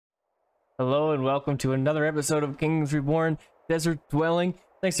Hello and welcome to another episode of Kingdoms Reborn, Desert Dwelling.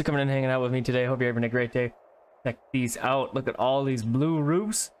 Thanks for coming and hanging out with me today. Hope you're having a great day. Check these out. Look at all these blue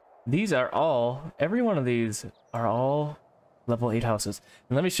roofs. These are all, every one of these are all level 8 houses.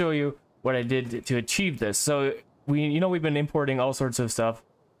 And let me show you what I did to achieve this. So we've been importing all sorts of stuff.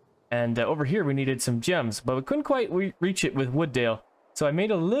 And over here we needed some gems, but we couldn't quite reach it with Wooddale. So I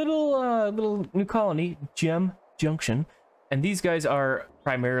made a little new colony, Gem Junction. And these guys are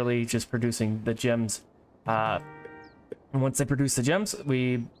primarily just producing the gems. And once they produce the gems,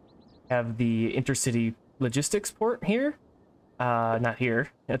 we have the intercity logistics port here. Not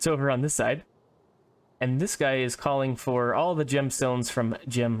here, it's over on this side. And this guy is calling for all the gemstones from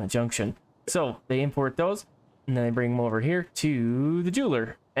Gem Junction. So they import those, and then they bring them over here to the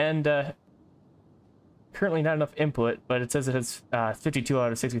jeweler. And currently not enough input, but it says it has 52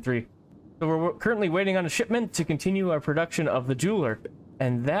 out of 63. So we're currently waiting on a shipment to continue our production of the jeweler.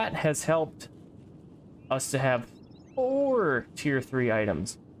 And that has helped us to have 4 tier 3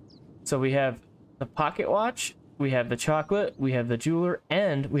 items. So we have the pocket watch, we have the chocolate, we have the jeweler,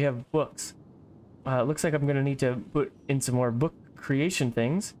 and we have books. It looks like I'm going to need to put in some more book creation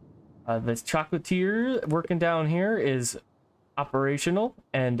things. This chocolatier working down here is operational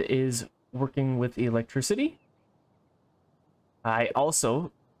and is working with electricity. I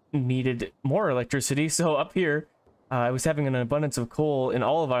also needed more electricity, so up here I was having an abundance of coal in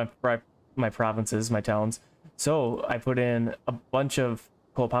all of my provinces, my towns, so I put in a bunch of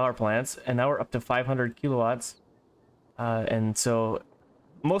coal power plants, and now we're up to 500 kilowatts, and so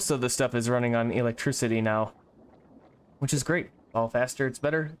most of the stuff is running on electricity now, which is great. All faster, it's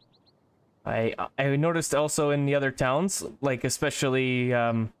better. I noticed also in the other towns, like especially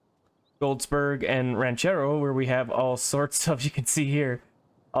Goldsburg and Ranchero, where we have all sorts of, you can see here,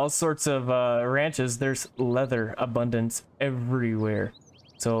 all sorts of ranches, there's leather abundance everywhere.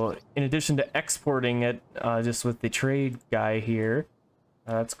 So in addition to exporting it just with the trade guy here,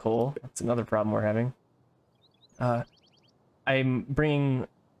 that's cool. That's another problem we're having. I'm bringing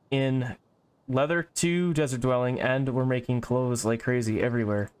in leather to Desert Dwelling, and we're making clothes like crazy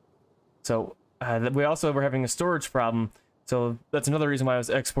everywhere. So we also were having a storage problem, so that's another reason why I was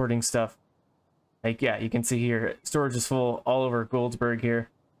exporting stuff. Like, yeah, you can see here, storage is full all over Goldsburg here.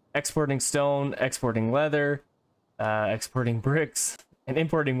 Exporting stone, exporting leather, exporting bricks, and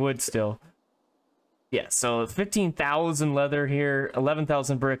importing wood still. Yeah, so 15,000 leather here,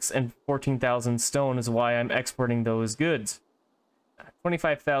 11,000 bricks, and 14,000 stone is why I'm exporting those goods.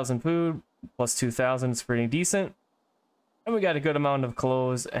 25,000 food, plus 2,000 is pretty decent. And we got a good amount of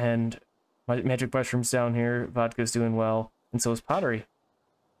clothes and magic mushrooms down here. Vodka's doing well, and so is pottery.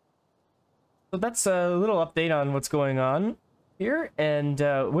 So that's a little update on what's going on here, and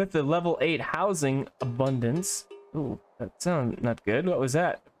with the level 8 housing abundance. Ooh, that sounded not good. What was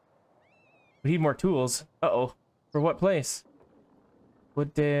that? We need more tools. Uh-oh. For what place?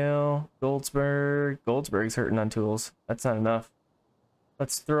 Wooddale, Goldsburg. Goldsburg's hurting on tools. That's not enough.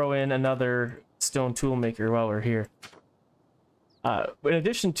 Let's throw in another stone tool maker while we're here. In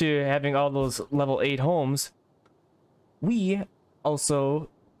addition to having all those level 8 homes, we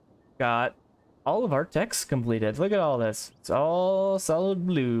also got all of our techs completed. Look at all this. It's all solid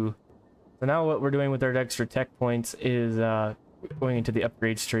blue. So now what we're doing with our extra tech points is going into the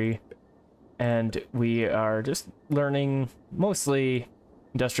upgrades tree. And we are just learning mostly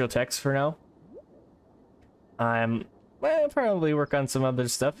industrial techs for now. Well, probably work on some other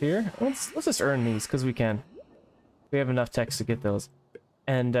stuff here. Let's just earn these because we can. We have enough techs to get those.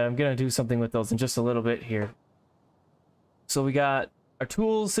 And I'm gonna do something with those in just a little bit here. So we got our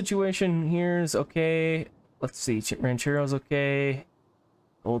tools situation here is okay. Let's see, Ranchero's okay.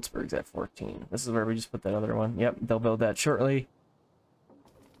 Goldsburg's at 14. This is where we just put that other one. Yep, they'll build that shortly.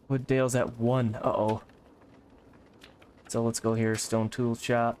 Wooddale's at 1. Uh-oh. So let's go here, stone tool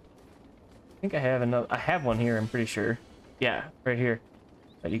shop. I think I have another. I have one here, I'm pretty sure. Yeah, right here.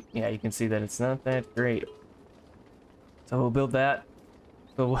 But yeah, you can see that it's not that great. So we'll build that.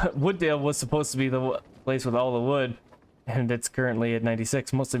 So Wooddale was supposed to be the place with all the wood, and it's currently at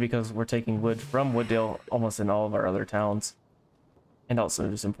 96, mostly because we're taking wood from Wooddale almost in all of our other towns. And also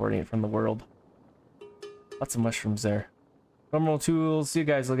just importing it from the world. Lots of mushrooms there. Normal tools. You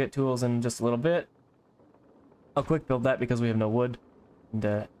guys will get tools in just a little bit. I'll quick build that because we have no wood. And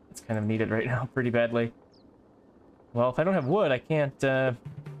it's kind of needed right now pretty badly. Well, if I don't have wood, I can't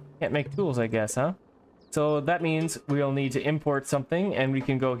make tools, I guess, huh? So that means we'll need to import something, and we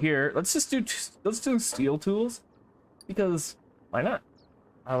can go here. Let's do steel tools, because why not?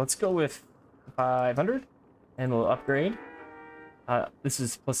 Let's go with 500, and we'll upgrade. This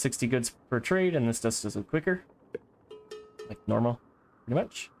is plus 60 goods per trade, and this just does it quicker, like normal, pretty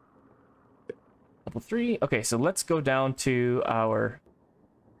much. Level 3. Okay, so let's go down to our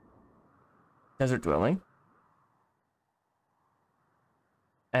desert dwelling.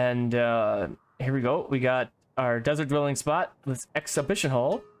 And here we go. We got our desert dwelling spot, this exhibition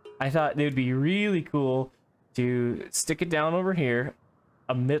hall. I thought it would be really cool to stick it down over here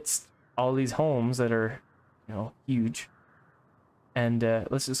amidst all these homes that are, you know, huge. And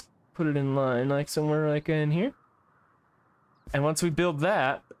let's just put it in line, like somewhere like in here. And once we build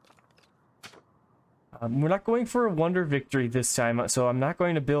that, we're not going for a wonder victory this time, so I'm not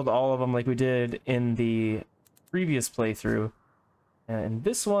going to build all of them like we did in the previous playthrough. And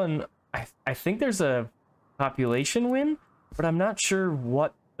this one, I think there's a population win, but I'm not sure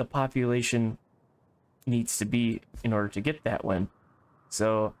what the population needs to be in order to get that win.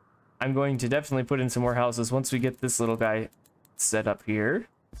 So I'm going to definitely put in some more houses once we get this little guy set up here.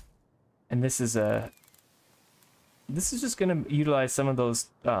 And this is just going to utilize some of those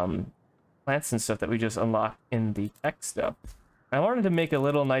plants and stuff that we just unlocked in the tech stuff. I wanted to make a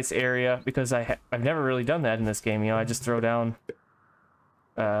little nice area because I've never really done that in this game. You know, I just throw down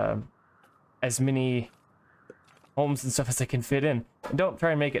as many homes and stuff as I can fit in. And don't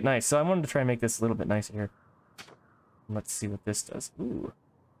try and make it nice. So I wanted to try and make this a little bit nicer here. Let's see what this does. Ooh,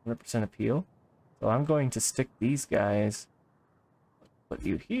 100% appeal. So I'm going to stick these guys. Put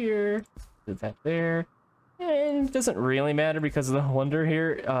you here. Put that there. And it doesn't really matter because of the wonder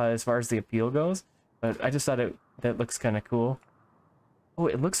here as far as the appeal goes. But I just thought that looks kind of cool. Oh,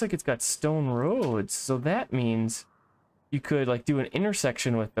 it looks like it's got stone roads. So that means you could like do an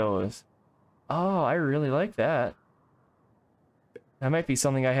intersection with those. Oh, I really like that. That might be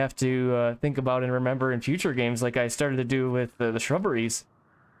something I have to think about and remember in future games like I started to do with the shrubberies.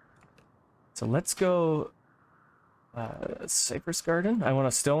 So let's go Cypress Garden. I want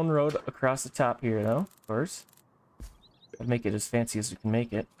a stone road across the top here though, of course. I'll make it as fancy as we can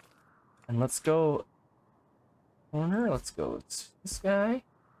make it. And let's go corner. Let's go with this guy.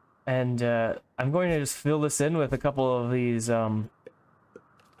 And I'm going to just fill this in with a couple of these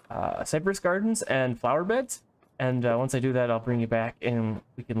cypress gardens and flower beds. And once I do that, I'll bring you back and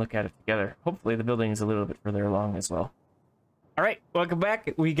we can look at it together. Hopefully the building is a little bit further along as well. All right, welcome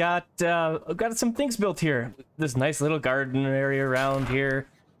back. We got some things built here. This nice little garden area around here.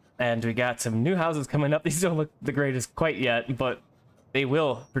 And we got some new houses coming up. These don't look the greatest quite yet, but they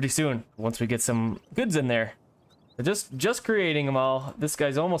will pretty soon once we get some goods in there. So just creating them all. This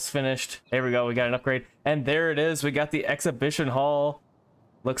guy's almost finished. There we go, we got an upgrade. And there it is, we got the exhibition hall.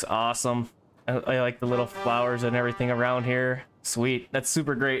 Looks awesome. I like the little flowers and everything around here. Sweet, that's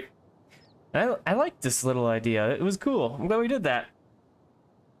super great. I like this little idea. It was cool. I'm glad we did that.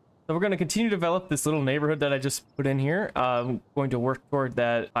 So we're going to continue to develop this little neighborhood that I just put in here. I'm going to work toward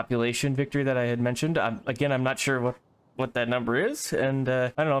that population victory that I had mentioned. Again, I'm not sure what that number is, and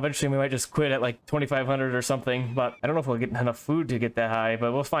I don't know, eventually we might just quit at like 2,500 or something, but I don't know if we'll get enough food to get that high,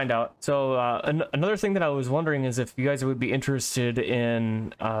 but we'll find out. So another thing that I was wondering is if you guys would be interested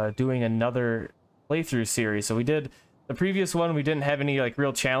in doing another playthrough series. So we did the previous one, we didn't have any like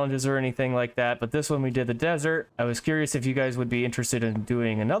real challenges or anything like that, but this one we did the desert. I was curious if you guys would be interested in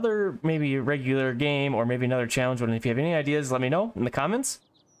doing another maybe regular game or maybe another challenge one. And if you have any ideas, let me know in the comments,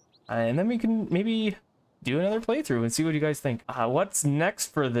 and then we can maybe do another playthrough and see what you guys think. What's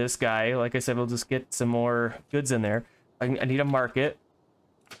next for this guy? Like I said, we'll just get some more goods in there. I need a market,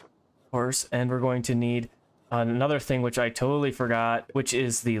 of course, and we're going to need another thing which I totally forgot, which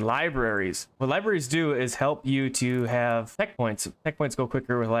is the libraries. What libraries do is help you to have tech points. Tech points go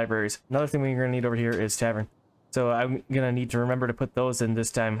quicker with libraries. Another thing we're going to need over here is tavern. So I'm going to need to remember to put those in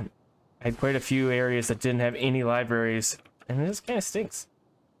this time. I had quite a few areas that didn't have any libraries, and this kind of stinks.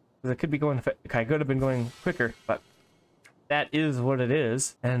 It could be going, I could have been going quicker, but that is what it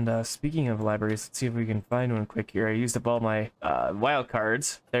is. And speaking of libraries, let's see if we can find one quick here. I used up all my wild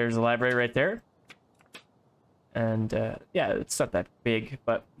cards. There's a library right there. And yeah, it's not that big,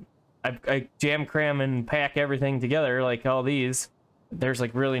 but I jam cram and pack everything together like all these. There's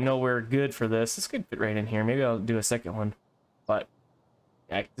like really nowhere good for this. This could fit right in here. Maybe I'll do a second one, but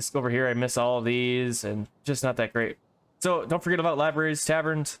I just go over here. I miss all of these and just not that great. So don't forget about libraries,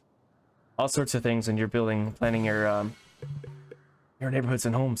 taverns, all sorts of things when you're planning your neighborhoods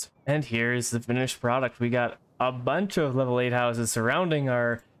and homes. And here's the finished product. We got a bunch of level 8 houses surrounding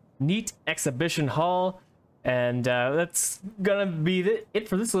our neat exhibition hall. And that's gonna be it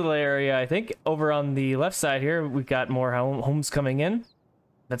for this little area, I think. Over on the left side here, we've got more homes coming in.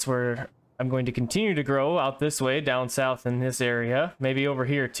 That's where I'm going to continue to grow, out this way, down south in this area. Maybe over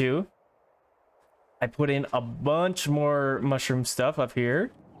here too. I put in a bunch more mushroom stuff up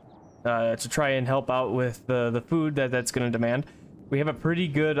here to try and help out with the food that's going to demand. We have a pretty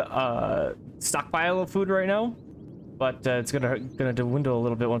good stockpile of food right now, but it's gonna dwindle a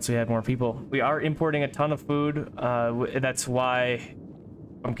little bit once we have more people. We are importing a ton of food. That's why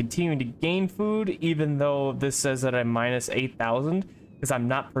I'm continuing to gain food, even though this says that I'm minus 8,000, because I'm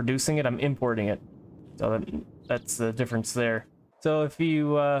not producing it, I'm importing it. So that's the difference there. So if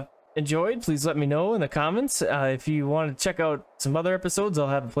you enjoyed, please let me know in the comments. If you want to check out some other episodes, I'll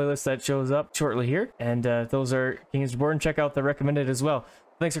have a playlist that shows up shortly here. And those are Kingdoms Reborn. Check out the recommended as well.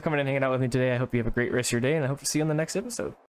 Thanks for coming and hanging out with me today. I hope you have a great rest of your day, and I hope to see you on the next episode.